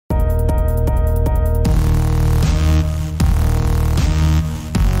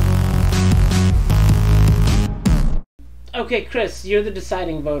Okay, Chris, you're the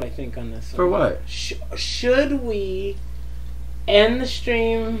deciding vote, I think, on this. For what? Should we end the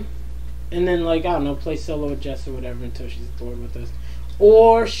stream and then, like, I don't know, play solo with Jess or whatever until she's bored with us?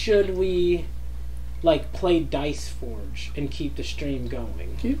 Or should we, like, play Dice Forge and keep the stream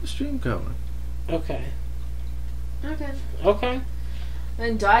going? Keep the stream going. Okay. Okay.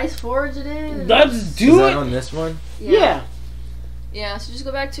 Then Dice Forge it is. Let's do is it! That on this one? Yeah. Yeah, so just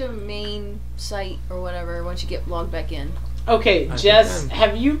go back to main site or whatever once you get logged back in. Okay, Jess,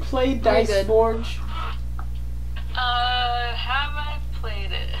 have you played Dice Forge? Have I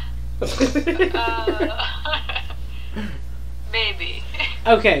played it? Maybe.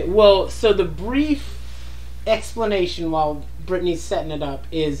 Okay, well, so the brief explanation while Brittany's setting it up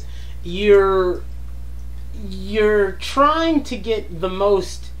is you're trying to get the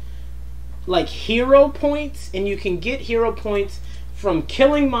most, like, hero points, and you can get hero points from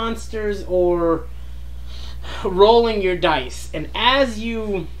killing monsters or rolling your dice. And as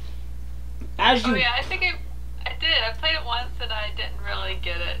you Oh yeah, I think I did. I played it once and I didn't really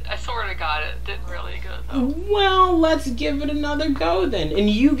get it. I sort of got it. Didn't really go though. Well, let's give it another go then. And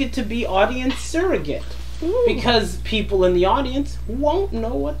you get to be audience surrogate. Ooh. Because people in the audience won't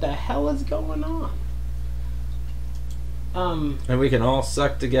know what the hell is going on. And we can all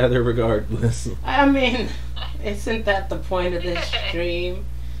suck together regardless. I mean, isn't that the point of this stream?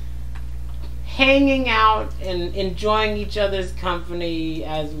 Hanging out and enjoying each other's company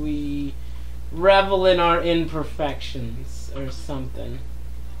as we revel in our imperfections or something.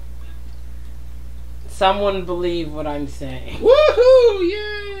 Someone believe what I'm saying. Woohoo!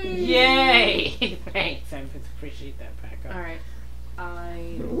 Yay! Yay! Thanks, I appreciate that, Paco. Alright.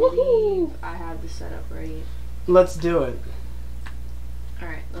 I believe I have the setup ready. Let's do it.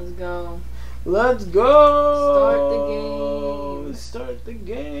 Alright, let's go. Let's go! Start the game. Start the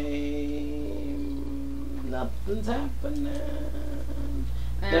game. Nothing's happening.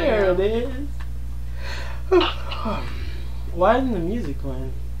 There it is. Why isn't the music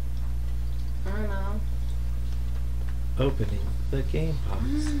playing? I don't know. Opening the game box.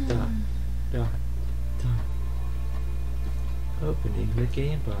 Dot. Opening the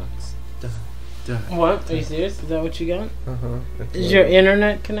game box. Dot. What? Are you serious? Is that what you got? Uh-huh. Is your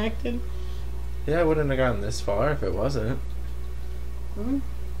internet connected? Yeah, I wouldn't have gotten this far if it wasn't.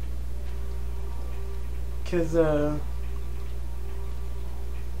 Because,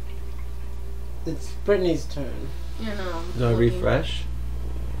 it's Brittany's turn. Yeah, no. Do I refresh?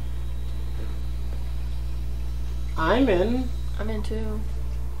 I'm in. I'm in too.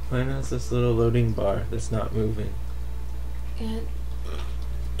 Mine has this little loading bar that's not moving.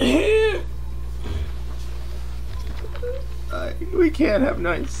 We can't have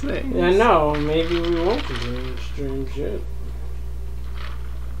nice things. I know. Maybe we won't be doing extreme shit.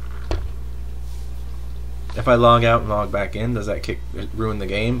 If I log out and log back in, does that ruin the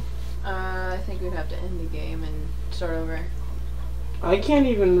game? I think we'd have to end the game and start over. I can't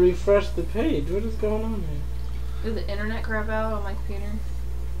even refresh the page. What is going on here? Did the internet crap out on my computer?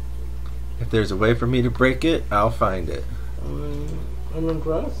 If there's a way for me to break it, I'll find it. I'm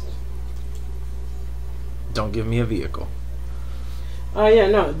impressed. Don't give me a vehicle. Oh yeah,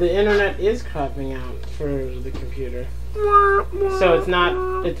 no, the internet is crapping out for the computer. So it's not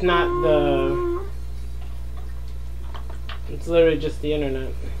the... It's literally just the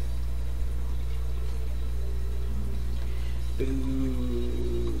internet.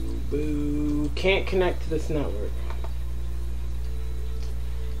 Boo. Boo. Can't connect to this network.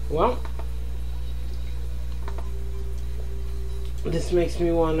 Well, this makes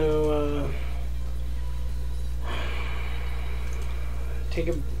me want to take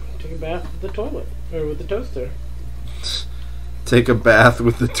a bath with the toilet or with the toaster. Take a bath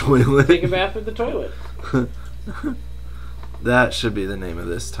with the toilet. Take a bath with the toilet. That should be the name of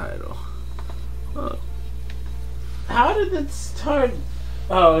this title. How did it start?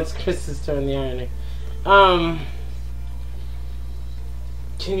 Oh, it's Chris's turn, the irony.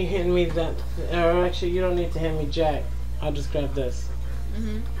 Can you hand me that? Or actually, you don't need to hand me Jack. I'll just grab this.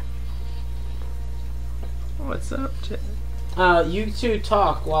 What's up, Jack? You two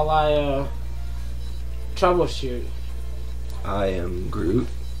talk while I troubleshoot. I am Groot.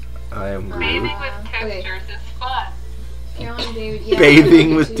 Bathing with toasters is fun. Carolyn and David, yeah,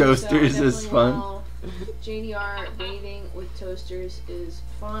 Bathing with too, toasters so is fun. JDR, bathing with toasters is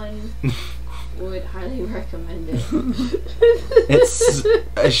fun. Would highly recommend it. It's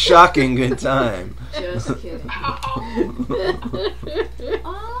a shocking good time. Just kidding.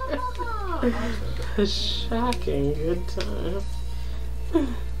 A shocking good time.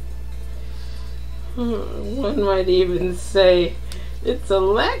 One might even say it's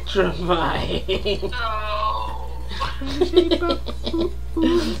electrifying. Oh. You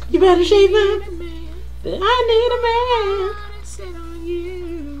better shape up. I need a man.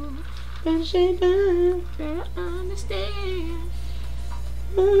 Better shape up.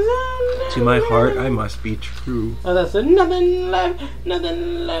 To my heart, I must be true. Oh, that's a nothing left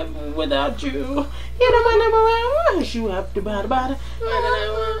without you. You don't want to shoe up to bada.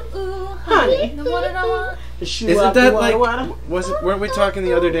 Honey, Isn't that like? Weren't we talking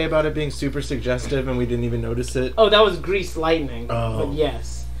the other day about it being super suggestive and we didn't even notice it? Oh, that was Grease Lightning. Oh. But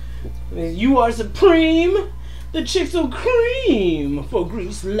yes, you are supreme. The chicks will cream for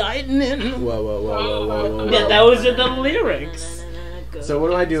Grease Lightning. Whoa. Yeah, that was in the lyrics. So what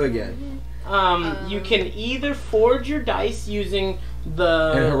do I do again? You can either forge your dice using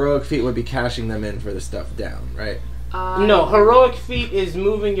the... And heroic feat would be cashing them in for the stuff down, right? No, heroic feat is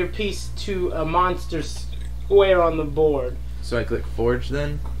moving your piece to a monster square on the board. So I click forge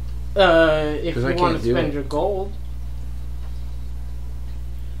then? If you I want can't to do spend it. your gold.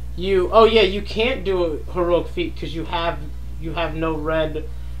 You can't do a heroic feat because you have no red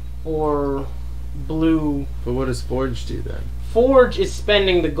or blue. But what does forge do then? Forge is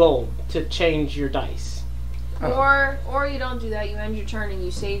spending the gold to change your dice. Or you don't do that. You end your turn and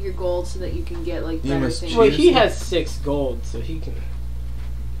you save your gold so that you can get like You better must things. choose. Well, he has 6 gold, so he can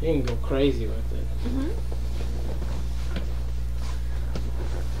go crazy with it.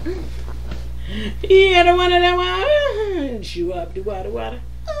 Yeah, the one that one. Shoe up, do wada wada.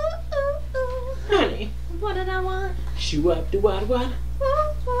 Honey, What did I want? shoe up, do wada wada.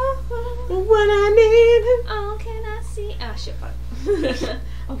 Oh, What I need. can I see? Ah, shit, fuck.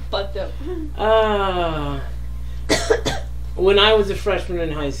 I'm fucked up. When I was a freshman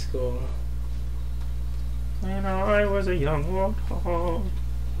in high school. When I was a young warthog.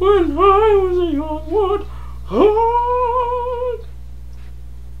 When I was a young warthog.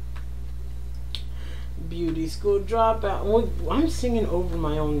 Beauty school dropout. I'm singing over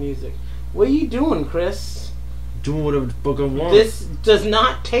my own music. What are you doing, Chris? Doing whatever the fuck I want. This does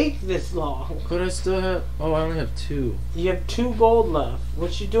not take this long. But I still have... Oh, I only have 2. You have 2 gold left.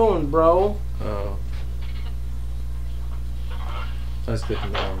 What you doing, bro? Oh. I was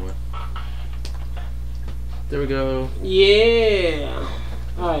clicking the wrong way. There we go. Yeah.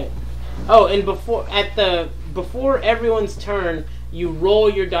 Alright. Oh, and before everyone's turn, you roll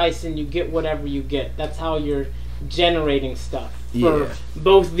your dice and you get whatever you get. That's how you're generating stuff for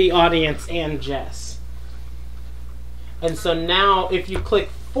both the audience and Jess. And so now, if you click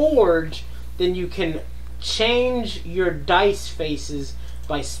Forge, then you can change your dice faces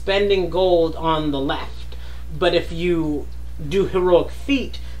by spending gold on the left. But if you do Heroic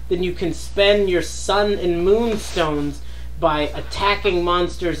Feat, then you can spend your Sun and Moon stones by attacking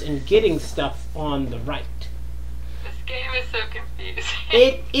monsters and getting stuff on the right. This game is so confusing.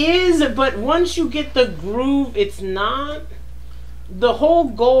 It is, but once you get the groove, it's not. The whole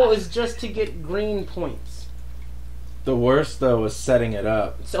goal is just to get green points. The worst, though, was setting it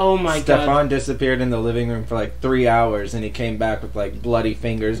up. Oh my god. Stefan disappeared in the living room for like 3 hours, and he came back with like bloody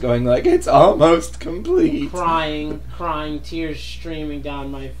fingers going like, it's almost complete. Crying, tears streaming down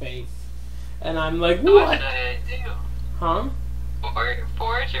my face. And I'm like, So what what? should I do? Huh?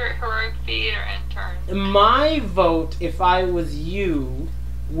 Forge or heroic feat or end turn? My vote, if I was you,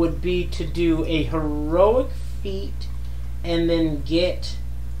 would be to do a heroic feat and then get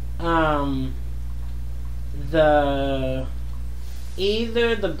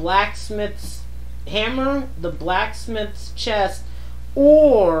either the blacksmith's hammer, the blacksmith's chest,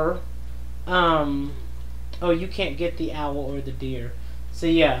 or you can't get the owl or the deer. So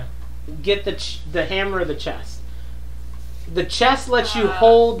yeah, get the hammer or the chest. The chest lets you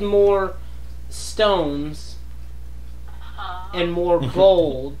hold more stones and more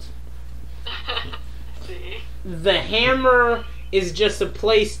gold. See? The hammer is just a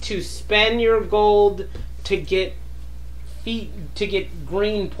place to spend your gold to get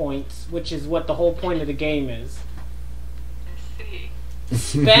green points, which is what the whole point of the game is. I see.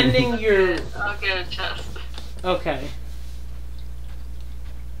 Spending your I'll get a chest. okay.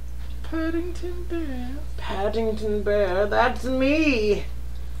 Paddington Bear, that's me.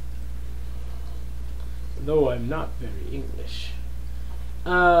 Though I'm not very English.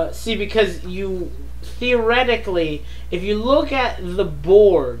 See, because you theoretically, if you look at the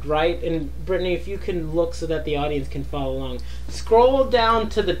board, right, and Brittany, if you can look so that the audience can follow along, scroll down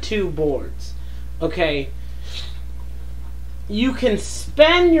to the 2 boards. Okay. You can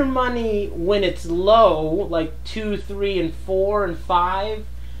spend your money when it's low, like 2, 3, and 4, and 5.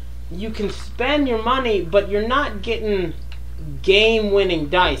 You can spend your money, but you're not getting game-winning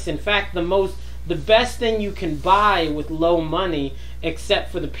dice. In fact, the best thing you can buy with low money,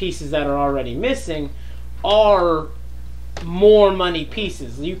 except for the pieces that are already missing, are more money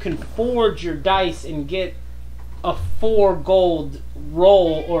pieces. You can forge your dice and get a 4 gold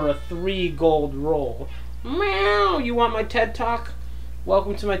roll or a 3 gold roll. Meow! You want my TED Talk?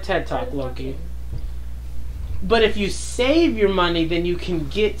 Welcome to my TED Talk, Loki. But if you save your money, then you can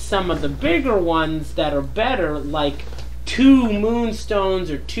get some of the bigger ones that are better, like 2 moonstones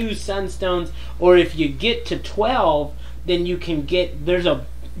or 2 sunstones. Or if you get to 12, then you can get...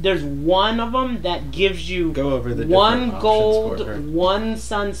 There's one of them that gives you Go over the 1 different gold, options for her. 1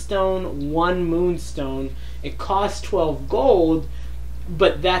 sunstone, 1 moonstone. It costs 12 gold,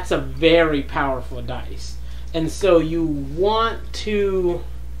 but that's a very powerful dice. And so you want to,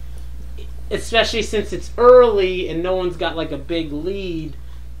 especially since it's early and no one's got like a big lead,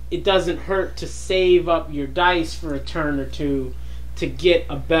 it doesn't hurt to save up your dice for a turn or two to get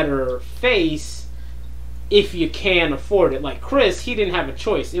a better face if you can afford it. Like Chris, he didn't have a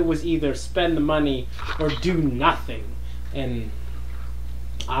choice. It was either spend the money or do nothing. And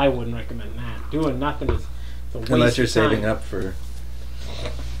I wouldn't recommend that. Doing nothing is a waste Unless you're of time. saving up for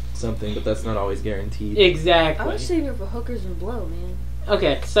something, but that's not always guaranteed. Exactly. I was saving up for hookers and blow, man.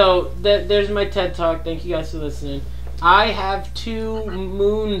 Okay, so there's my TED Talk. Thank you guys for listening. I have 2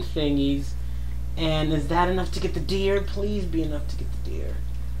 moon thingies, and is that enough to get the deer? Please be enough to get the deer.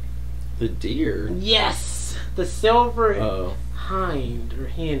 The deer? Yes! The silver Oh. hind, or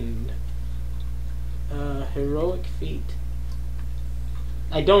hind. Heroic feat.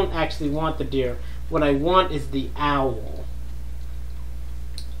 I don't actually want the deer. What I want is the owl.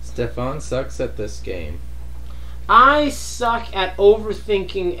 Stefan sucks at this game. I suck at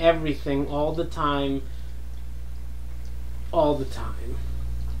overthinking everything all the time. All the time.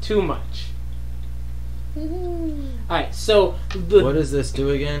 Too much. Alright, so What does this do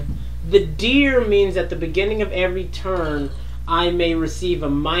again? the deer means at the beginning of every turn I may receive a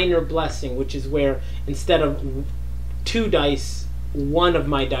minor blessing, which is where instead of 2 dice, 1 of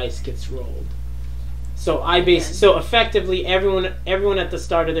my dice gets rolled. So so effectively everyone at the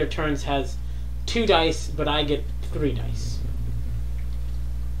start of their turns has 2 dice, but I get 3 dice.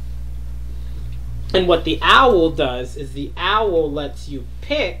 And what the owl does is the owl lets you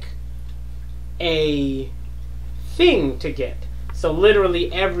pick a thing to get. So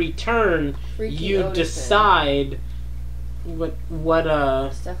literally every turn Freaky you Odin. decide what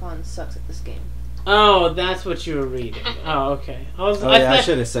Stefan sucks at this game. Oh, that's what you were reading. Oh, okay. I I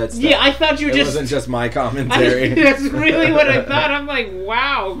should have said stuff. Yeah, I thought you were It just... wasn't just my commentary. That's really what I thought. I'm like,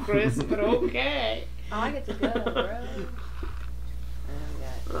 wow, Chris, but okay. Oh, I get to go, bro.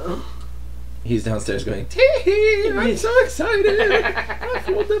 Oh, He's downstairs going, tee, I'm so excited. I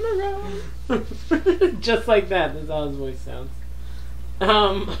fooled them around. Just like that. That's how his voice sounds.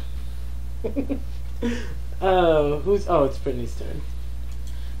 It's Brittany's turn.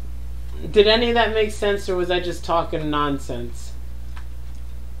 Did any of that make sense, or was I just talking nonsense?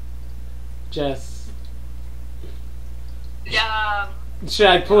 Jess. Yeah. Should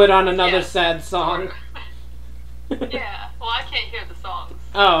I put on another Yeah. sad song? Yeah. Well, I can't hear the songs.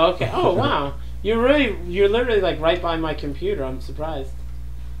 Oh, okay. Oh, wow. You're literally like right by my computer. I'm surprised.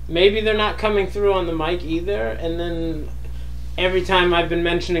 Maybe they're not coming through on the mic either, and then every time I've been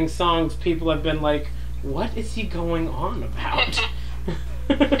mentioning songs, people have been like, what is he going on about?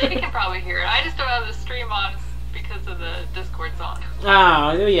 You can probably hear it. I just don't have the stream on because of the Discord song.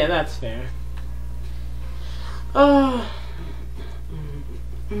 Oh, yeah, that's fair. Oh.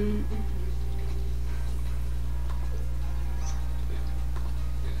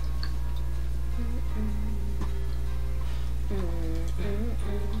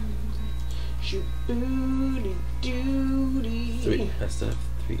 Shoot-booty-dooty. 3. I still have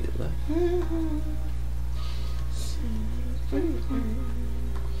 3 left.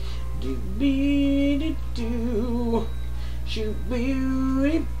 Do-be-do-do.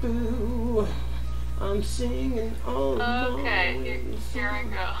 Shoot-boo-boo. I'm singing all along. Okay, here I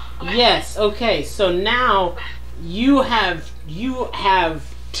go. Yes, okay, so now you have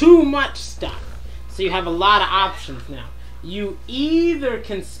too much stuff. So you have a lot of options now. You either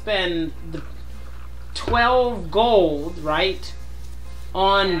can spend the 12 gold, right,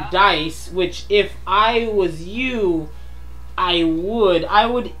 on dice, which if I was you, I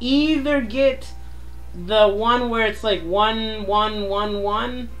would either get the one where it's like 1, 1, 1,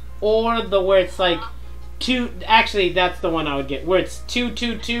 1, or the where it's like 2. Actually, that's the one I would get, where it's 2,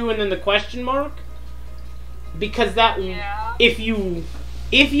 2, 2, and then the question mark. Because that, if you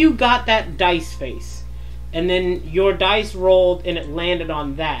got that dice face, and then your dice rolled and it landed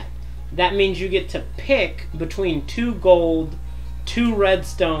on that, that means you get to pick between 2 gold, 2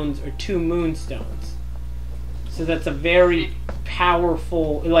 redstones, or 2 moonstones. So that's a very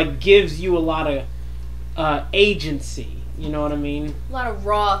powerful, it like gives you a lot of agency You know what I mean? A lot of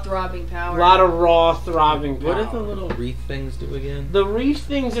raw throbbing power. A lot of raw throbbing power. What do the little wreath things do again? The wreath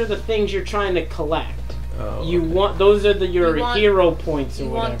things are the things you're trying to collect. Oh, You want those are your You want- hero points or You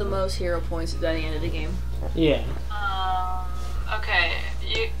whatever. want the most hero points at the end of the game. Yeah. Okay.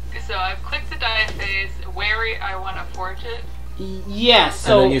 So I've clicked the die phase. Where I want to forge it. Yeah.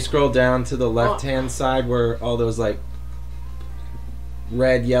 So and then you scroll down to the left-hand side where all those like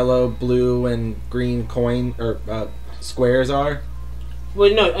red, yellow, blue, and green coin or squares are.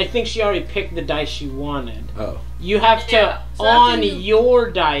 well, no, I think she already picked the dice she wanted. Oh. You have to Yeah. So on after you-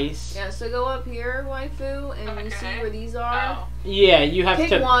 your dice. Yeah, so go up here, waifu, and you see where these are. Oh. Yeah, you have Pick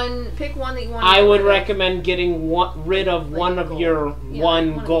to. one that you want. I to would get rid of. recommend getting rid of Like one of gold. your Yeah, one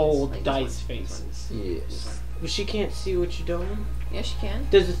one of gold these, like dice this one. faces. Yes. But she can't see what you're doing. Yeah, she can.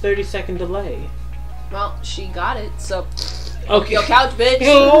 There's a 30-second delay. Well, she got it, so. Okay. Your couch, bitch!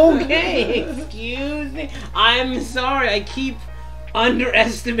 Okay, excuse me. I'm sorry. I keep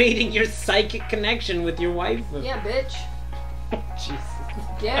underestimating your psychic connection with your wife. Yeah, bitch. Jesus.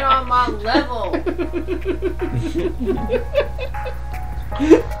 Get on my level!